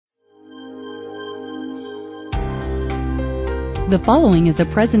The following is a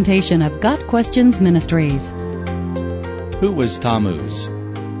presentation of Got Questions Ministries. Who was Tammuz?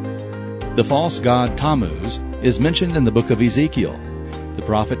 The false god Tammuz is mentioned in the book of Ezekiel. The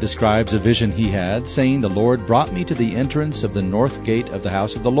prophet describes a vision he had, saying, "The Lord brought me to the entrance of the north gate of the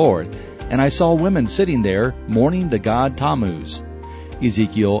house of the Lord, and I saw women sitting there, mourning the god Tammuz."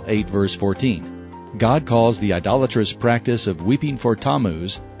 Ezekiel 8 verse 14. God calls the idolatrous practice of weeping for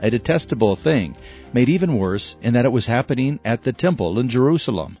Tammuz a detestable thing, made even worse in that it was happening at the temple in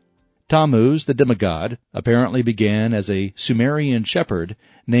Jerusalem. Tammuz, the demigod, apparently began as a Sumerian shepherd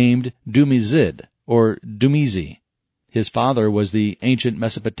named Dumizid, or Dumizi. His father was the ancient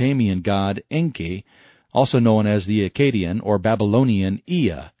Mesopotamian god Enki, also known as the Akkadian or Babylonian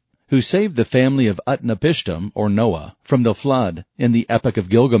Ea, who saved the family of Utnapishtim, or Noah, from the flood in the Epic of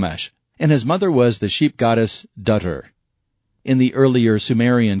Gilgamesh, and his mother was the sheep goddess Dutter. In the earlier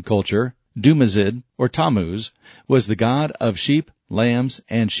Sumerian culture, Dumizid, or Tammuz, was the god of sheep, lambs,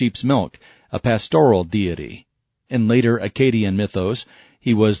 and sheep's milk, a pastoral deity. In later Akkadian mythos,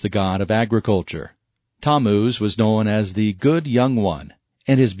 he was the god of agriculture. Tammuz was known as the good young one,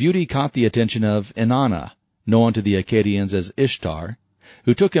 and his beauty caught the attention of Inanna, known to the Akkadians as Ishtar,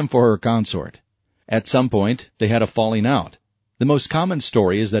 who took him for her consort. At some point, they had a falling out. The most common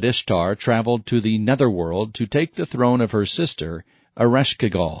story is that Ishtar traveled to the netherworld to take the throne of her sister,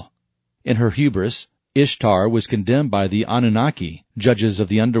 Ereshkigal. In her hubris, Ishtar was condemned by the Anunnaki, judges of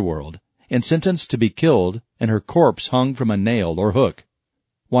the underworld, and sentenced to be killed, and her corpse hung from a nail or hook.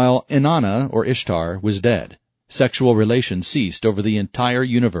 While Inanna, or Ishtar, was dead, sexual relations ceased over the entire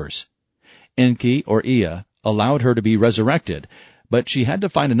universe. Enki, or Ea, allowed her to be resurrected, but she had to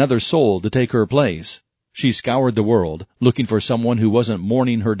find another soul to take her place. She scoured the world, looking for someone who wasn't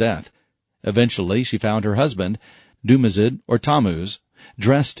mourning her death. Eventually, she found her husband, Dumizid, or Tammuz,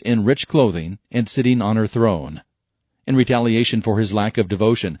 dressed in rich clothing and sitting on her throne. In retaliation for his lack of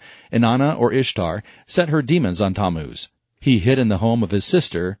devotion, Inanna, or Ishtar, set her demons on Tammuz. He hid in the home of his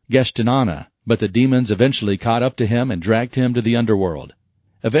sister, Geshtinanna, but the demons eventually caught up to him and dragged him to the underworld.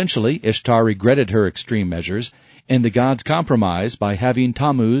 Eventually, Ishtar regretted her extreme measures, and the gods compromised by having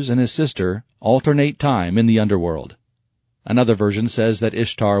Tammuz and his sister alternate time in the underworld. Another version says that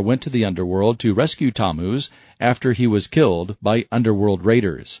Ishtar went to the underworld to rescue Tammuz after he was killed by underworld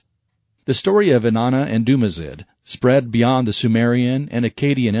raiders. The story of Inanna and Dumizid spread beyond the Sumerian and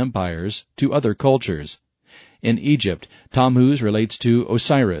Akkadian empires to other cultures. In Egypt, Tammuz relates to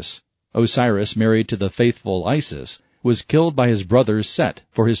Osiris. Osiris, married to the faithful Isis, was killed by his brother Set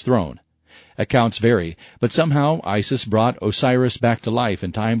for his throne. Accounts vary, but somehow Isis brought Osiris back to life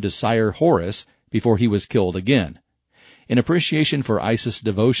in time to sire Horus before he was killed again. In appreciation for Isis'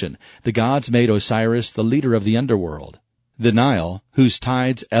 devotion, the gods made Osiris the leader of the underworld, the Nile, whose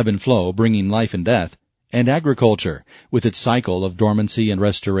tides ebb and flow, bringing life and death, and agriculture, with its cycle of dormancy and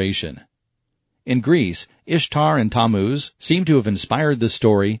restoration. In Greece, Ishtar and Tammuz seem to have inspired the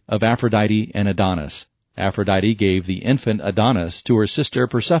story of Aphrodite and Adonis. Aphrodite gave the infant Adonis to her sister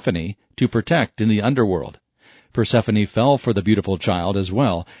Persephone to protect in the underworld. Persephone fell for the beautiful child as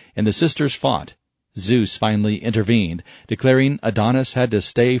well, and the sisters fought. Zeus finally intervened, declaring Adonis had to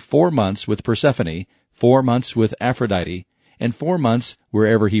stay 4 months with Persephone, 4 months with Aphrodite, and 4 months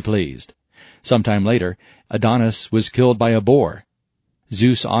wherever he pleased. Sometime later, Adonis was killed by a boar.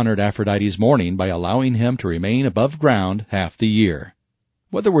 Zeus honored Aphrodite's mourning by allowing him to remain above ground half the year.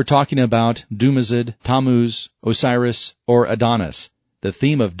 Whether we're talking about Dumizid, Tammuz, Osiris, or Adonis, the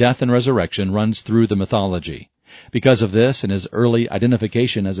theme of death and resurrection runs through the mythology. Because of this and his early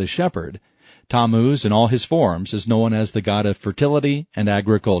identification as a shepherd, Tammuz in all his forms is known as the god of fertility and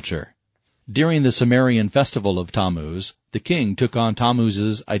agriculture. During the Sumerian festival of Tammuz, the king took on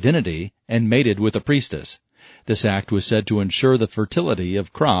Tammuz's identity and mated with a priestess. This act was said to ensure the fertility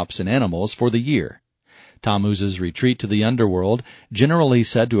of crops and animals for the year. Tammuz's retreat to the underworld, generally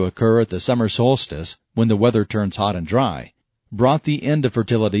said to occur at the summer solstice, when the weather turns hot and dry, brought the end of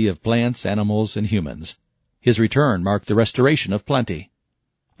fertility of plants, animals, and humans. His return marked the restoration of plenty.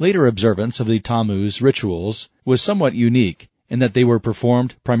 Later observance of the Tammuz rituals was somewhat unique in that they were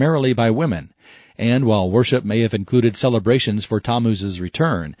performed primarily by women, and while worship may have included celebrations for Tammuz's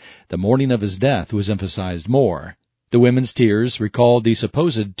return, the mourning of his death was emphasized more. The women's tears recalled the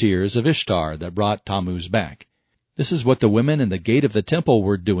supposed tears of Ishtar that brought Tammuz back. This is what the women in the gate of the temple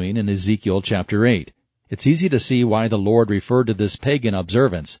were doing in Ezekiel chapter 8. It's easy to see why the Lord referred to this pagan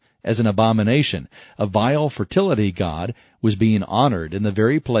observance as an abomination. A vile fertility god was being honored in the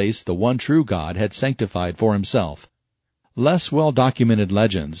very place the one true God had sanctified for himself. Less well-documented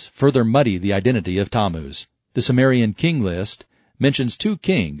legends further muddy the identity of Tammuz. The Sumerian king list mentions 2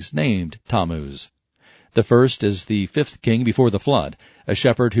 kings named Tammuz. The first is the fifth king before the flood, a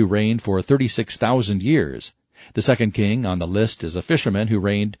shepherd who reigned for 36,000 years. The second king on the list is a fisherman who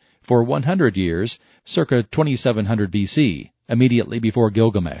reigned for 100 years, circa 2700 BC, immediately before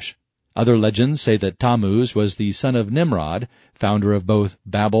Gilgamesh. Other legends say that Tammuz was the son of Nimrod, founder of both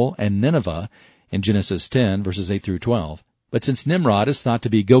Babel and Nineveh, in Genesis 10, verses 8 through 12. But since Nimrod is thought to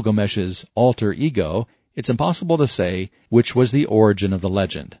be Gilgamesh's alter ego, it's impossible to say which was the origin of the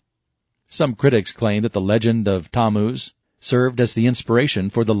legend. Some critics claim that the legend of Tammuz served as the inspiration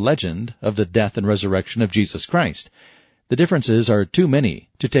for the legend of the death and resurrection of Jesus Christ. The differences are too many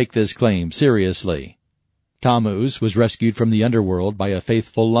to take this claim seriously. Tammuz was rescued from the underworld by a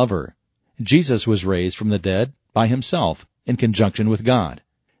faithful lover. Jesus was raised from the dead by himself in conjunction with God.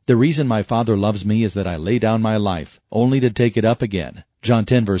 The reason my Father loves me is that I lay down my life, only to take it up again. John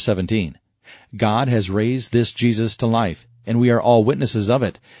 10, verse 17. God has raised this Jesus to life, and we are all witnesses of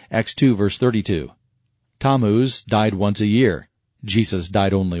it. Acts 2, verse 32. Tammuz died once a year. Jesus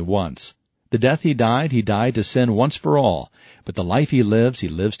died only once. The death he died to sin once for all, but the life he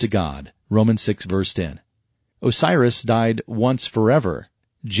lives to God. Romans 6, verse 10. Osiris died once forever.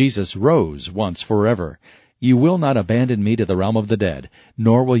 Jesus rose once forever. You will not abandon me to the realm of the dead,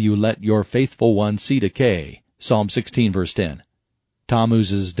 nor will you let your faithful one see decay. Psalm 16, verse 10.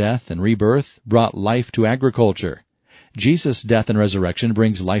 Tammuz's death and rebirth brought life to agriculture. Jesus' death and resurrection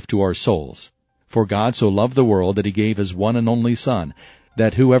brings life to our souls. For God so loved the world that he gave his one and only Son,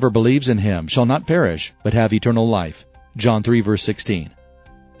 that whoever believes in him shall not perish, but have eternal life. John 3, verse 16.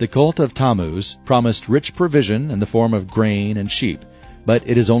 The cult of Tammuz promised rich provision in the form of grain and sheep, but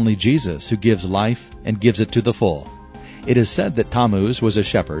it is only Jesus who gives life and gives it to the full. It is said that Tammuz was a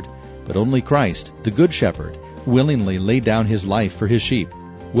shepherd, but only Christ, the Good Shepherd, willingly laid down his life for his sheep.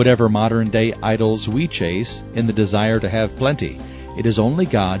 Whatever modern-day idols we chase in the desire to have plenty, it is only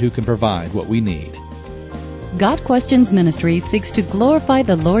God who can provide what we need. Got Questions Ministry seeks to glorify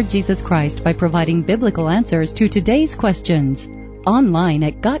the Lord Jesus Christ by providing biblical answers to today's questions. Online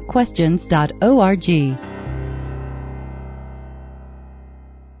at GotQuestions.org.